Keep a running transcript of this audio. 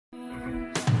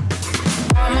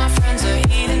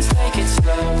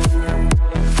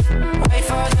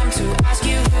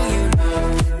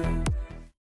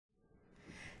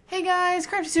Hey guys,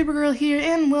 Crafty Supergirl here,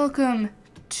 and welcome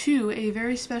to a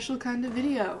very special kind of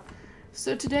video.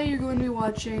 So today you're going to be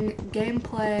watching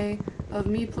gameplay of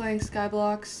me playing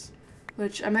Skyblocks,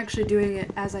 which I'm actually doing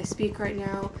it as I speak right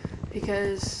now,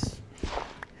 because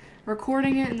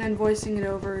recording it and then voicing it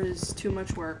over is too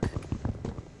much work.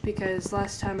 Because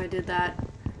last time I did that,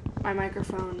 my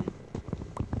microphone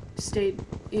stayed,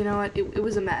 you know what, it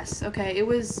was a mess, okay? It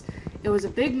was a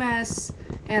big mess,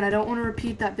 and I don't want to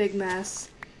repeat that big mess.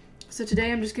 So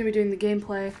today I'm just going to be doing the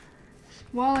gameplay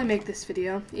while I make this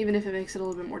video, even if it makes it a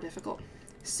little bit more difficult.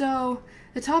 So,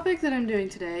 the topic that I'm doing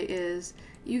today is,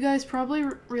 you guys probably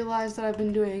realized that I've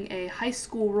been doing a high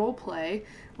school roleplay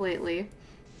lately,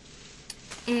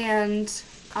 and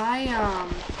I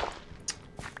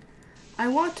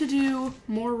want to do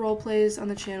more roleplays on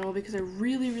the channel because I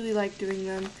really like doing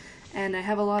them, and I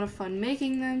have a lot of fun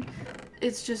making them.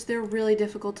 It's just they're really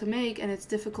difficult to make, and it's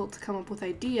difficult to come up with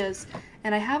ideas,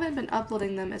 and I haven't been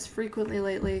uploading them as frequently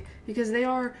lately because they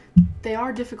are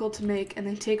difficult to make and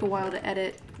they take a while to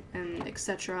edit and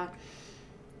etc.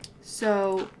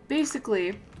 So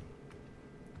basically,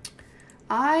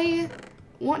 I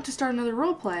want to start another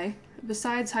roleplay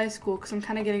besides high school because I'm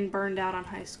kind of getting burned out on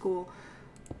high school,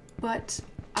 but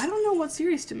I don't know what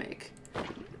series to make.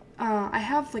 I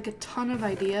have like a ton of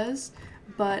ideas,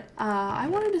 but I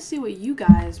wanted to see what you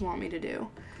guys want me to do.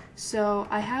 So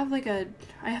I have like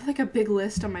a big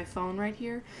list on my phone right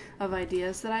here of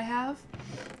ideas that I have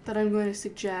that I'm going to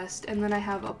suggest, and then I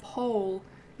have a poll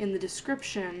in the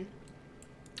description,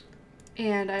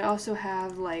 and I also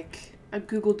have like a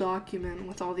Google document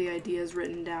with all the ideas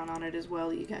written down on it as well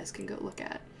that you guys can go look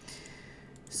at.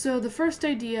 So the first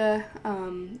idea,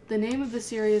 the name of the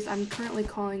series, I'm currently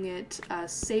calling it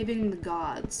Saving the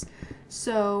Gods.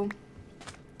 So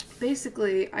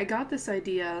basically, I got this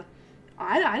idea.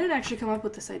 I didn't actually come up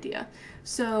with this idea.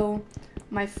 So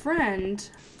my friend,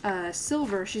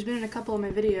 Silver, she's been in a couple of my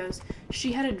videos,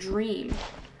 she had a dream.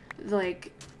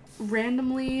 Like,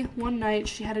 randomly, one night,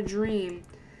 she had a dream,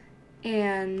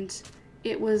 and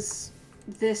it was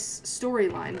this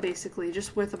storyline, basically,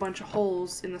 just with a bunch of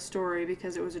holes in the story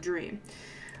because it was a dream.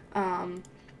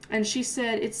 And she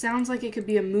said, it sounds like it could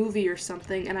be a movie or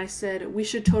something, and I said, we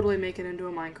should totally make it into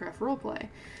a Minecraft roleplay.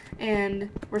 And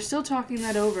we're still talking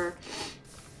that over,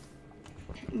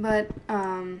 but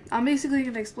I'm basically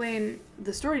going to explain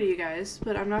the story to you guys,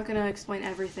 but I'm not going to explain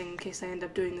everything in case I end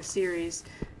up doing the series,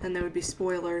 then there would be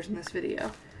spoilers in this video.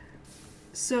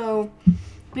 So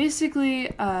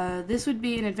basically, this would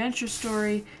be an adventure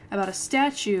story about a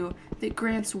statue that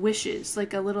grants wishes,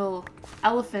 like a little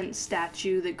elephant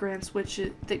statue that grants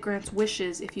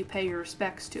wishes if you pay your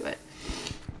respects to it.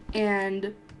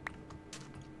 And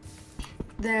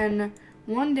then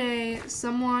one day,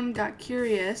 someone got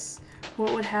curious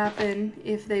what would happen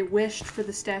if they wished for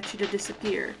the statue to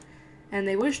disappear. And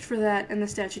they wished for that, and the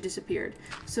statue disappeared.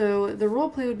 So the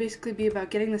roleplay would basically be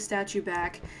about getting the statue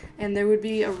back, and there would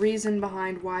be a reason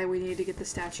behind why we needed to get the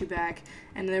statue back,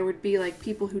 and there would be like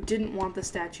people who didn't want the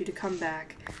statue to come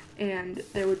back, and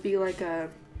there would be like a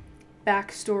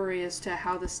backstory as to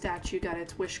how the statue got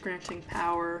its wish-granting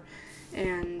power,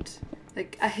 and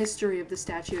like a history of the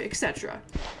statue, etc.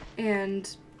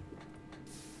 And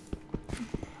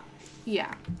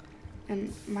yeah,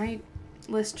 and my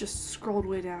list just scrolled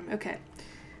way down. Okay,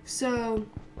 so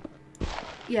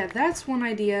yeah, that's one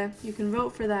idea. You can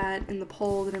vote for that in the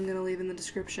poll that I'm going to leave in the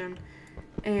description.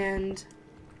 And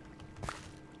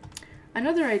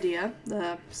another idea,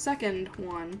 the second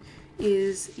one,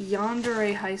 is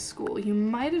Yandere High School. You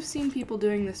might have seen people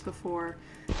doing this before.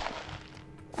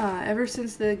 Ever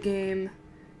since the game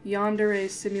Yandere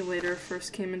Simulator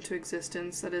first came into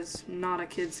existence. That is not a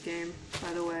kid's game,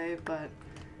 by the way, but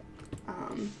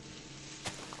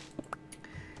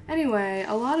anyway,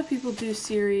 a lot of people do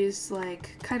series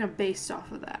like kind of based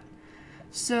off of that.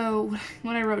 So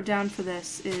what I wrote down for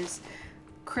this is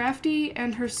Crafty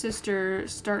and her sister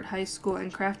start high school,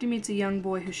 and Crafty meets a young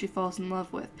boy who she falls in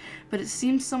love with. But it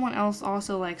seems someone else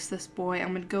also likes this boy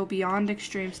and would go beyond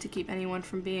extremes to keep anyone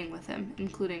from being with him,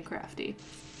 including Crafty.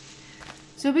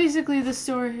 So basically, the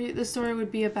story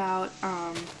would be about,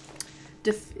 and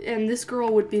this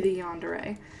girl would be the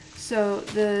Yandere. So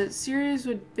the series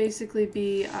would basically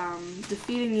be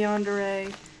defeating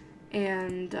Yandere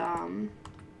and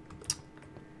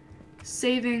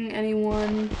saving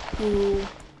anyone who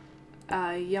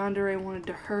Yandere wanted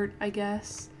to hurt, I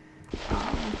guess.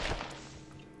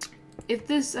 If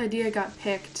this idea got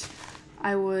picked,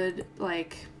 I would,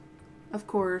 like, of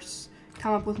course,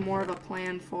 come up with more of a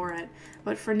plan for it.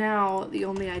 But for now, the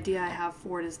only idea I have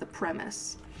for it is the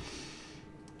premise.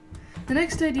 The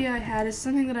next idea I had is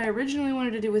something that I originally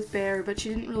wanted to do with Bear, but she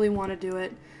didn't really want to do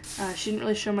it. She didn't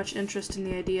really show much interest in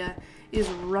the idea, is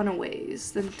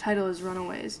Runaways. The title is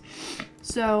Runaways.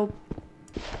 So,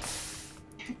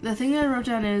 the thing that I wrote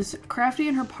down is, Crafty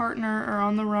and her partner are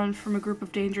on the run from a group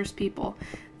of dangerous people.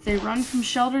 They run from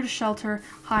shelter to shelter,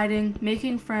 hiding,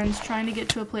 making friends, trying to get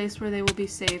to a place where they will be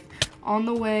safe. On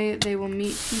the way, they will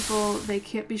meet people they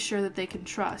can't be sure that they can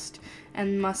trust,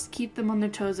 and must keep them on their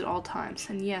toes at all times.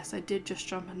 And yes, I did just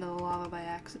jump into the lava by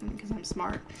accident, because I'm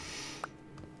smart.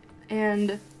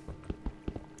 And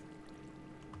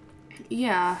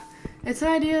yeah, it's an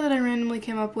idea that I randomly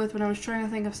came up with when I was trying to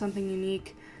think of something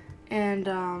unique. And,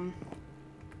 I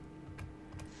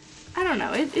don't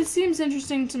know, it seems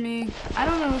interesting to me. I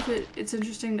don't know if it's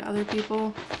interesting to other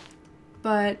people,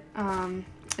 but,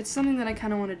 it's something that I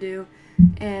kind of want to do,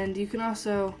 and you can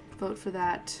also vote for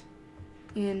that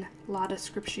in La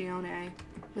Descriptione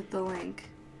with the link.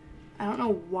 I don't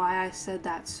know why I said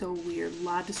that so weird,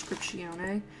 La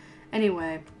Descriptione.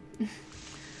 Anyway,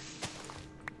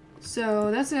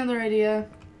 so that's another idea.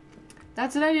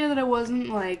 That's an idea that I wasn't,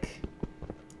 like...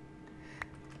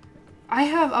 I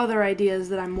have other ideas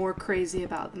that I'm more crazy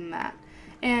about than that.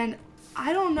 And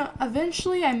I don't know,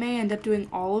 eventually I may end up doing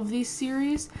all of these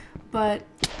series, but...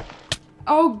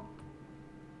 Oh,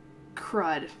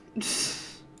 crud.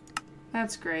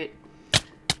 That's great.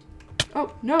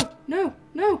 Oh, no, no,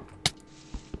 no!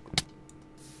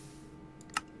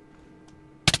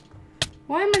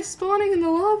 Why am I spawning in the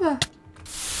lava?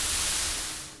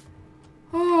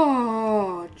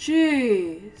 Oh,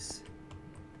 jeez.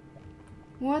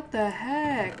 What the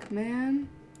heck, man?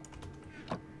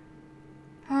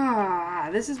 Ah,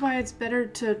 this is why it's better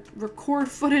to record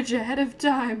footage ahead of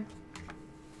time.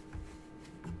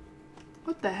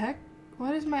 What the heck?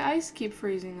 Why does my ice keep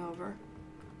freezing over?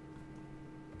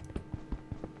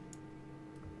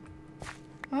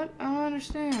 What? I don't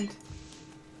understand.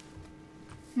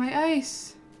 My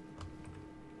ice.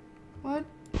 What?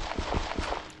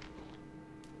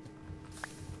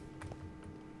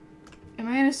 Am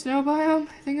I in a snow biome?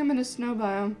 I think I'm in a snow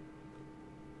biome.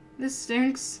 This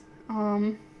stinks.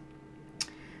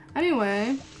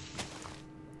 Anyway,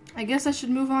 I guess I should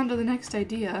move on to the next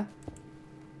idea.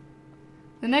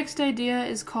 The next idea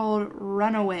is called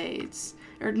Runaways.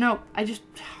 Or no, I just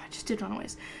did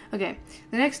Runaways. Okay,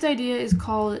 the next idea is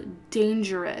called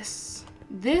Dangerous.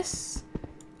 This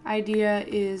idea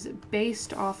is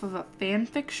based off of a fan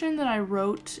fiction that I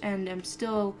wrote and am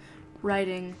still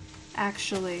writing,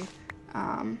 actually.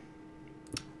 Why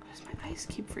does my ice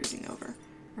keep freezing over?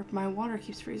 Or my water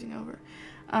keeps freezing over.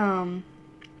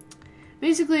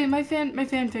 Basically, my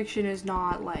fan fiction is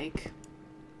not like...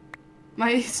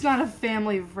 It's not a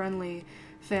family-friendly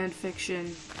fan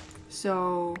fiction,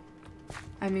 so,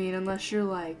 I mean, unless you're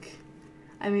like,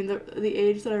 I mean, the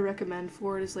age that I recommend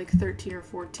for it is like 13 or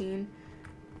 14,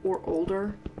 or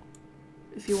older,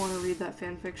 if you want to read that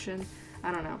fan fiction.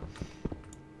 I don't know.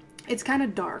 It's kind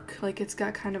of dark, like, it's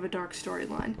got kind of a dark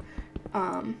storyline.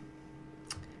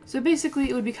 So basically,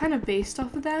 it would be kind of based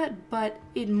off of that, but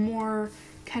it more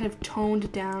kind of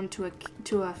toned down to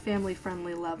a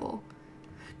family-friendly level.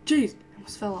 Jeez, I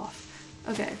almost fell off.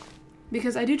 Okay,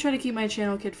 because I do try to keep my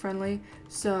channel kid-friendly,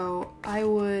 so I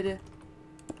would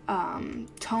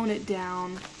tone it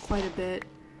down quite a bit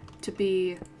to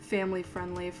be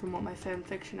family-friendly from what my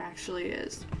fanfiction actually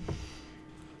is.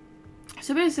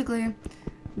 So basically,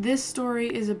 this story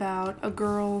is about a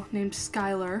girl named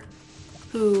Skylar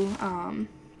who,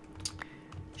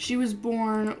 she was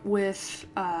born with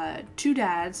 2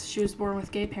 dads. She was born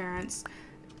with gay parents,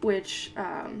 which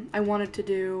I wanted to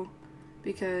do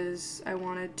because I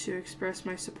wanted to express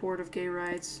my support of gay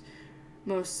rights,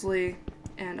 mostly,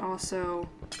 and also,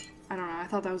 I don't know, I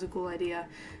thought that was a cool idea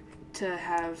to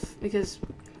have, because,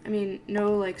 I mean,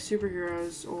 no, like,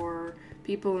 superheroes or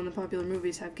people in the popular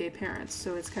movies have gay parents,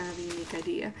 so it's kind of a unique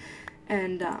idea,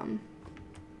 and,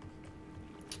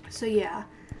 so yeah,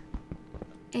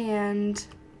 and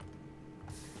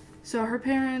so her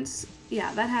parents,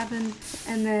 yeah, that happened,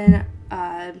 and then,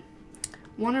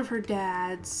 one of her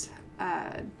dads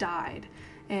died,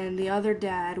 and the other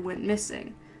dad went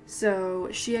missing. So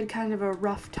she had kind of a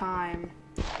rough time,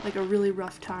 like a really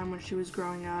rough time when she was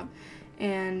growing up,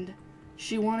 and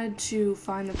she wanted to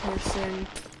find the person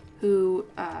who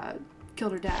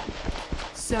killed her dad.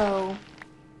 So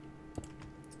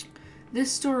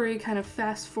this story kind of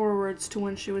fast forwards to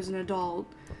when she was an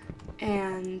adult,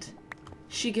 and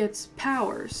she gets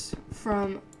powers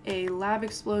from a lab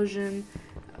explosion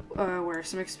where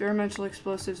some experimental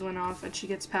explosives went off, and she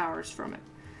gets powers from it.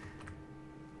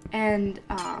 And,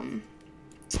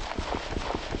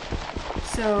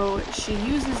 So she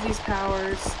uses these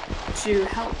powers to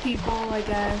help people, I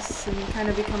guess, and kind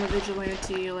of become a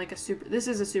vigilante, like this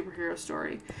is a superhero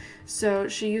story. So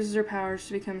she uses her powers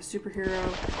to become a superhero,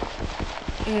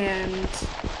 and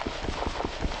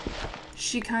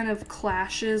she kind of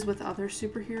clashes with other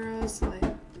superheroes,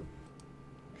 like,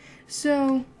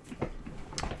 so,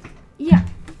 yeah.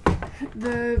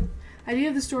 The idea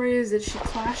of the story is that she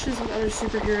clashes with other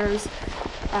superheroes,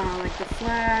 like the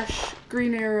Flash,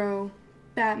 Green Arrow,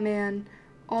 Batman,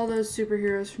 all those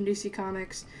superheroes from DC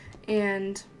Comics,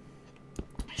 and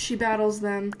she battles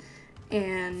them,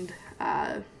 and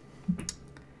I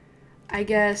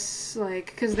guess, like,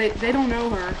 because they don't know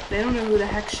her, they don't know who the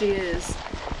heck she is,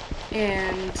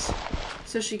 and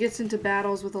so she gets into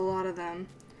battles with a lot of them,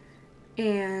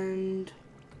 and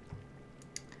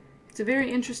it's a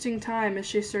very interesting time as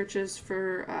she searches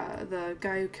for the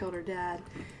guy who killed her dad,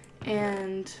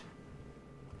 and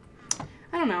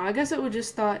I don't know, I guess it would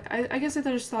just thought, I guess I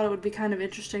just thought it would be kind of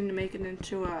interesting to make it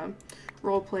into a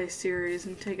roleplay series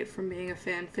and take it from being a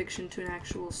fan fiction to an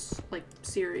actual, like,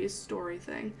 series story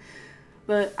thing.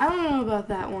 But I don't know about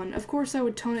that one. Of course, I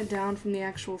would tone it down from the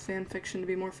actual fan fiction to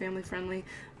be more family friendly,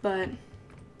 but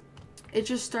it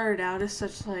just started out as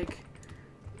such, like,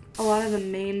 a lot of the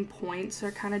main points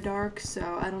are kind of dark,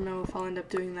 so I don't know if I'll end up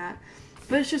doing that.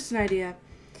 But it's just an idea.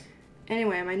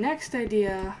 Anyway, my next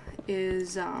idea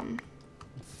is,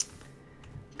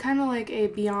 kind of like a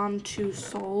Beyond Two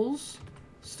Souls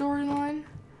storyline,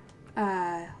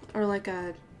 or like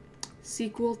a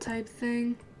sequel type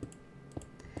thing.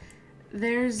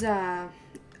 There's a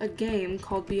game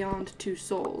called Beyond Two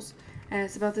Souls, and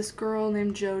it's about this girl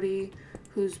named Jodie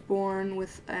who's born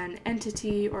with an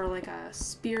entity or like a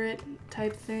spirit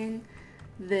type thing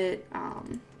that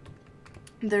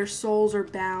their souls are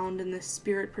bound, and this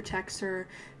spirit protects her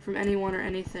from anyone or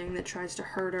anything that tries to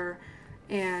hurt her.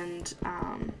 And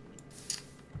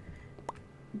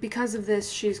because of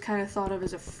this, she's kind of thought of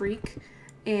as a freak,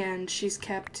 and she's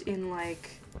kept in,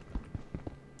 like,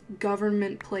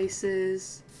 government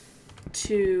places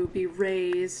to be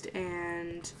raised,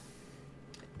 and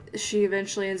she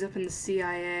eventually ends up in the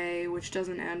CIA, which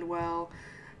doesn't end well,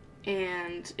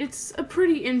 and it's a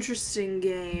pretty interesting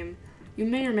game. You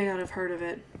may or may not have heard of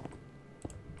it.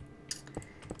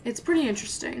 It's pretty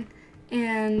interesting,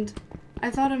 and I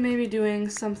thought of maybe doing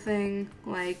something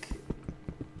like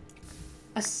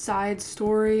a side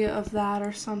story of that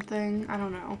or something. I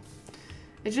don't know.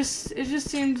 It just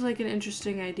seemed like an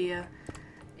interesting idea.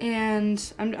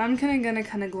 And I'm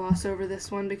gonna gloss over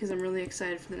this one because I'm really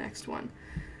excited for the next one.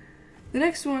 The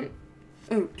next one,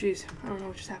 oh jeez, I don't know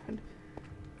what just happened.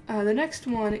 The next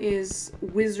one is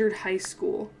Wizard High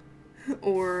School,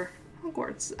 or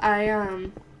Hogwarts.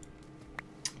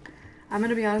 I'm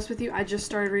gonna be honest with you, I just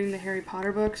started reading the Harry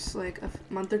Potter books like a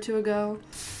month or two ago.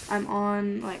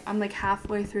 I'm like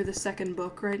halfway through the second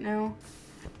book right now,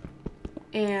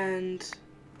 and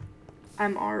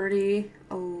I'm already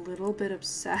a little bit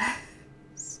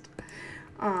obsessed.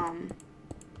 And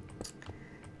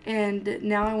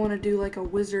now I want to do like a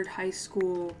Wizard High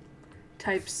School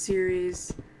type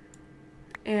series.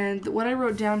 And what I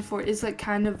wrote down for it is like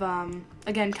kind of,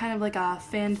 again, kind of like a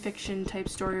fan fiction type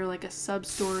story or like a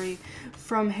sub-story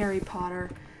from Harry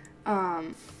Potter.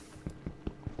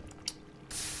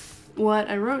 What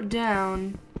I wrote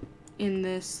down in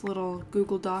this little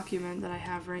Google document that I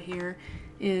have right here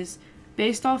is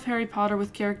based off Harry Potter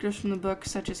with characters from the book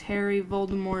such as Harry,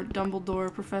 Voldemort,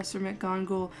 Dumbledore, Professor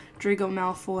McGonagall, Draco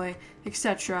Malfoy,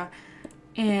 etc.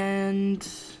 And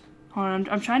hold on,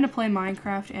 I'm trying to play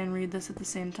Minecraft and read this at the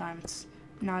same time. It's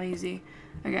not easy.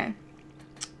 Okay.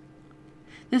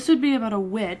 This would be about a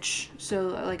witch, so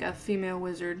like a female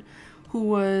wizard, who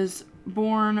was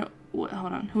born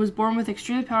with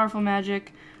extremely powerful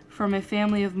magic from a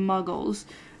family of muggles.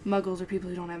 Muggles are people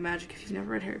who don't have magic if you've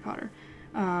never read Harry Potter.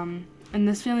 And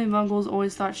this family of muggles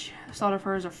always thought of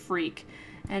her as a freak,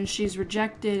 and she's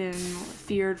rejected and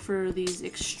feared for these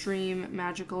extreme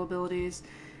magical abilities,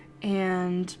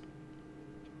 and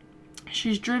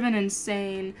she's driven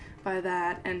insane by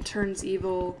that and turns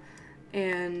evil,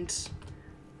 and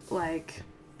like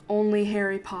only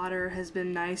Harry Potter has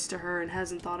been nice to her and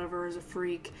hasn't thought of her as a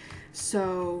freak.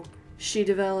 So she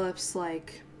develops,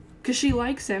 like, because she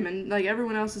likes him and like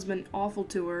everyone else has been awful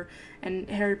to her, and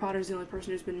Harry Potter's the only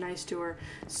person who's been nice to her.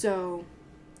 So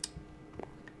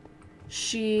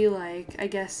she, like, I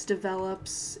guess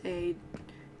develops a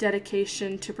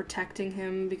dedication to protecting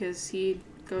him because he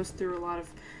goes through a lot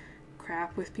of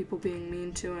crap with people being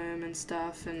mean to him and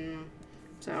stuff, and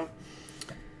so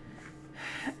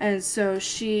And so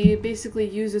she basically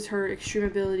uses her extreme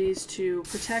abilities to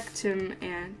protect him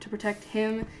and protect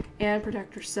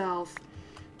herself.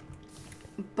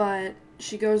 But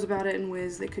she goes about it in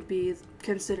ways that could be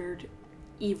considered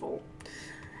evil.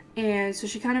 And so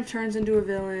she kind of turns into a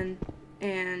villain,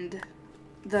 and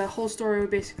the whole story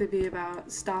would basically be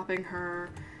about stopping her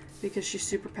because she's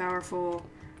super powerful.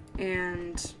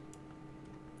 And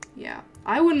yeah,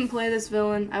 I wouldn't play this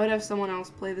villain. I would have someone else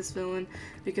play this villain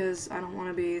because I don't want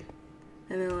to be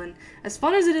a villain. As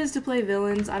fun as it is to play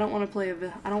villains, I don't want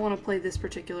to play this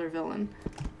particular villain.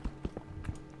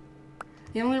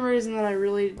 The only reason that I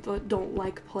really don't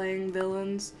like playing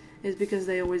villains is because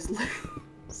they always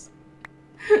lose.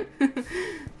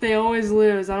 They always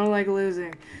lose. I don't like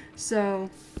losing. So,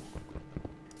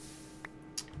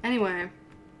 anyway.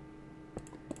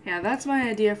 Yeah, that's my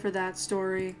idea for that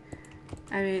story.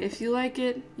 I mean, if you like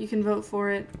it, you can vote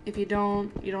for it. If you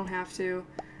don't have to.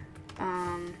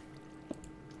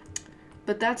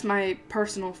 But that's my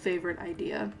personal favorite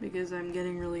idea because I'm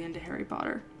getting really into Harry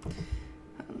Potter.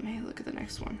 Let me look at the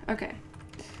next one. Okay.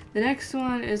 The next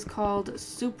one is called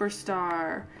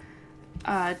Superstar.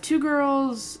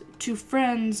 Two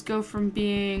friends go from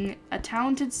being a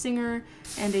talented singer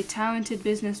and a talented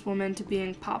businesswoman to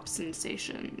being pop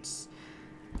sensations.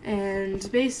 And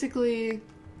basically,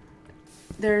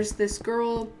 there's this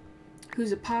girl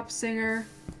who's a pop singer,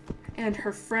 and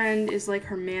her friend is like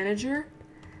her manager.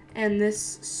 And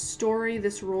this story,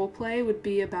 this role play, would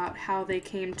be about how they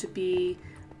came to be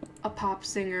a pop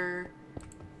singer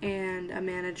and a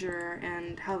manager,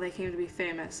 and how they came to be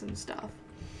famous and stuff.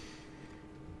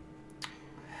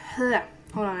 Hold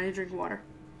on, I need to drink water.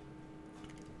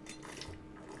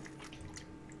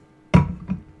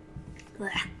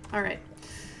 Alright.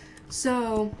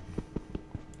 So,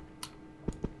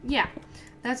 yeah.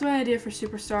 That's my idea for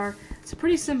Superstar. It's a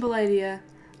pretty simple idea.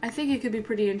 I think it could be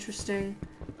pretty interesting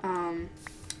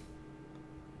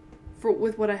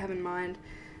with what I have in mind.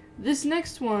 This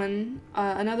next one,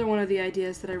 another one of the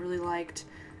ideas that I really liked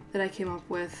that I came up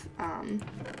with,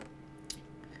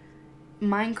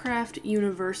 Minecraft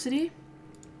University.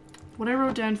 What I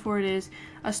wrote down for it is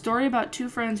a story about two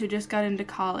friends who just got into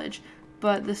college,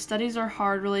 but the studies are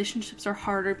hard, relationships are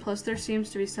harder, plus there seems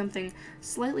to be something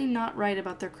slightly not right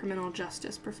about their criminal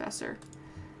justice professor.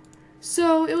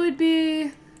 So it would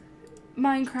be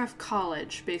Minecraft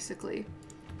College, basically.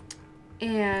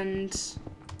 And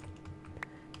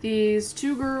these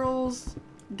two girls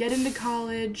get into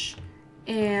college,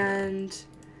 and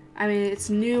I mean, it's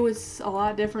new, it's a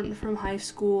lot different from high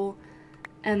school,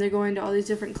 and they're going to all these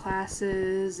different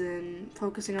classes and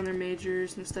focusing on their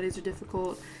majors, and the studies are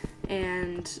difficult,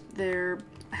 and they're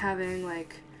having,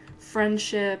 like,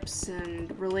 friendships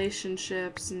and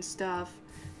relationships and stuff.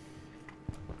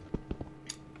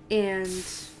 And,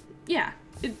 yeah,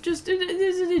 it is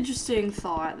an interesting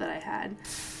thought that I had.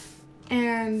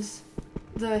 And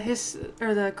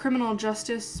the criminal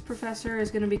justice professor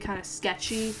is going to be kind of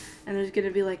sketchy, and there's going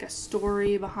to be like a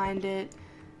story behind it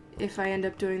if I end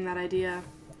up doing that idea.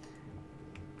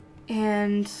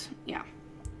 And yeah.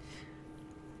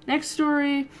 Next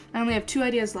story, I only have 2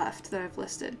 ideas left that I've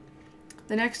listed.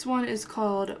 The next one is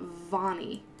called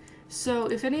Vonnie. So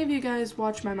if any of you guys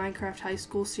watch my Minecraft High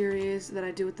School series that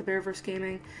I do with the Bearverse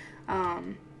Gaming,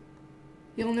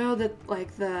 you'll know that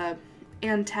like the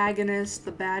antagonist,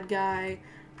 the bad guy,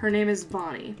 her name is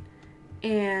Vonnie,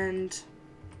 and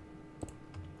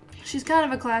she's kind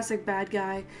of a classic bad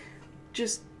guy,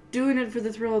 just doing it for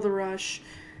the thrill of the rush,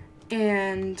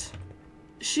 and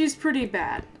she's pretty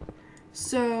bad.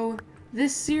 So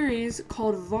this series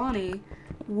called Vonnie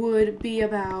would be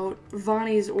about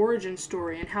Vonnie's origin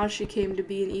story and how she came to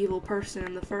be an evil person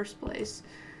in the first place.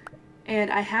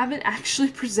 And I haven't actually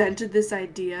presented this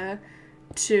idea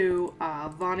to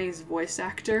Vonnie's voice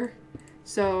actor,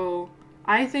 so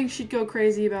I think she'd go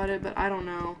crazy about it, but I don't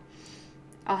know.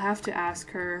 I'll have to ask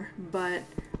her, but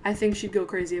I think she'd go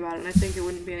crazy about it, and I think it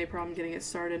wouldn't be any problem getting it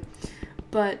started.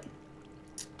 But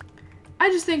I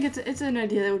just think it's an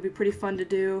idea that would be pretty fun to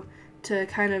do, to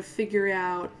kind of figure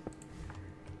out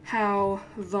how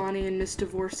Vonnie and Miss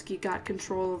Dvorsky got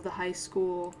control of the high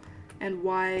school, and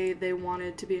why they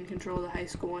wanted to be in control of the high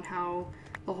school, and how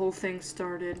the whole thing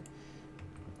started,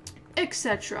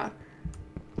 etc.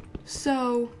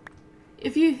 So,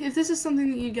 if this is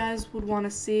something that you guys would want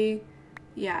to see,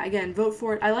 yeah, again, vote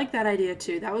for it. I like that idea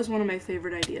too. That was one of my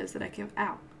favorite ideas that I came.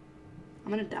 Ow, I'm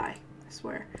gonna die, I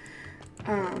swear.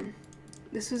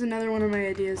 This was another one of my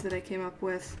ideas that I came up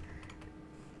with,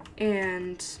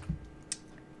 and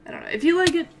I don't know. If you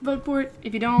like it, vote for it.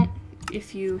 If you don't,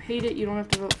 if you hate it, you don't have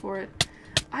to vote for it.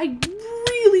 I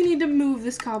really need to move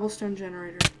this cobblestone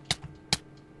generator.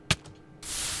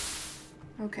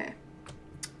 Okay.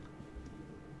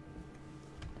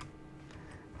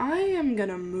 I am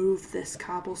gonna move this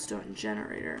cobblestone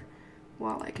generator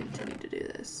while I continue to do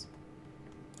this.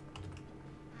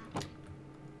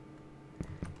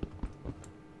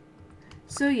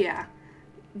 So yeah,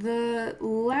 the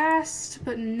last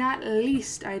but not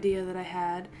least idea that I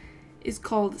had is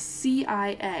called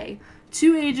CIA.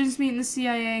 2 agents meet in the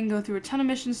CIA and go through a ton of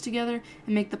missions together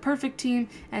and make the perfect team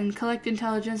and collect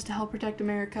intelligence to help protect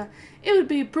America. It would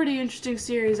be a pretty interesting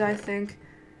series, I think.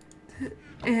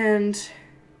 And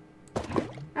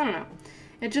I don't know.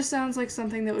 It just sounds like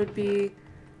something that would be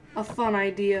a fun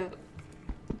idea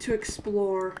to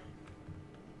explore.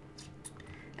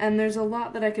 And there's a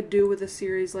lot that I could do with a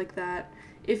series like that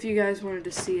if you guys wanted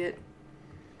to see it.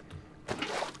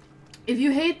 If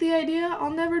you hate the idea, I'll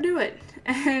never do it,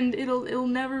 and it'll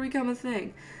never become a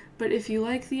thing. But if you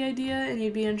like the idea and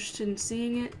you'd be interested in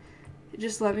seeing it,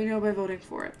 just let me know by voting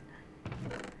for it.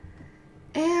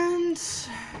 And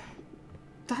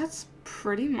that's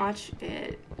pretty much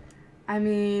it. I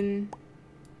mean,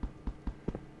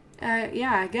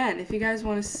 yeah, again, if you guys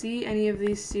want to see any of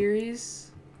these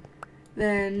series,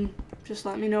 then just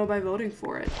let me know by voting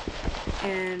for it,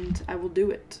 and I will do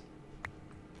it.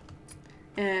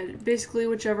 And basically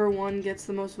whichever one gets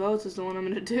the most votes is the one I'm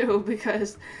going to do,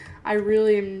 because I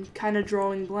really am kind of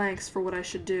drawing blanks for what I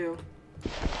should do.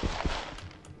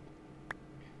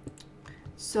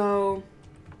 So,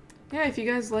 yeah, if you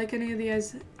guys like any of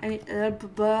these,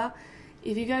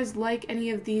 if you guys like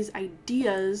any of these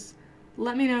ideas,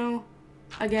 let me know.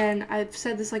 Again, I've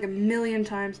said this like a million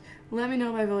times. Let me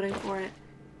know by voting for it,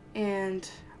 and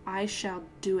I shall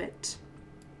do it.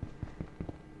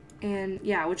 And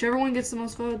yeah, whichever one gets the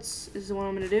most votes is the one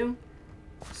I'm going to do.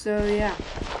 So yeah,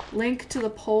 link to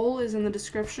the poll is in the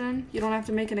description. You don't have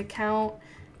to make an account.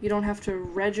 You don't have to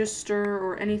register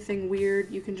or anything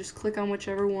weird. You can just click on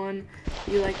whichever one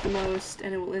you like the most,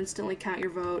 and it will instantly count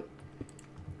your vote.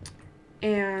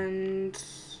 And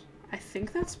I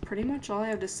think that's pretty much all I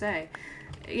have to say.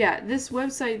 Yeah, this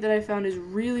website that I found is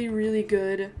really, really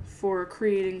good for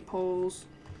creating polls.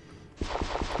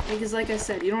 Because like I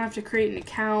said, you don't have to create an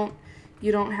account.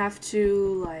 You don't have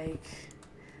to, like,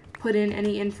 put in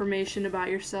any information about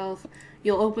yourself.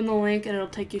 You'll open the link and it'll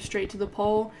take you straight to the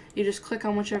poll. You just click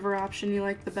on whichever option you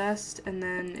like the best, and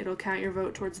then it'll count your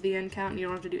vote towards the end count, and you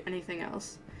don't have to do anything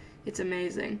else. It's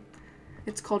amazing.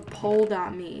 It's called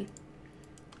poll.me.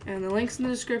 And the link's in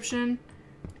the description.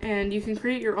 And you can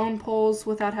create your own polls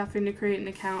without having to create an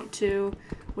account too,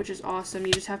 which is awesome.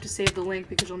 You just have to save the link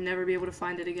because you'll never be able to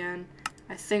find it again.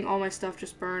 I think all my stuff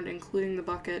just burned, including the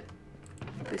bucket.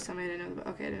 Please tell me I didn't have the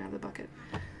bucket. Okay, I didn't have the bucket.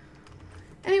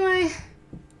 Anyway,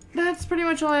 that's pretty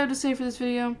much all I have to say for this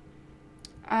video.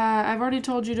 I've already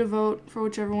told you to vote for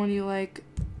whichever one you like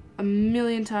a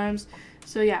million times.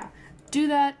 So yeah, do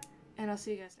that, and I'll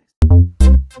see you guys next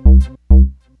time.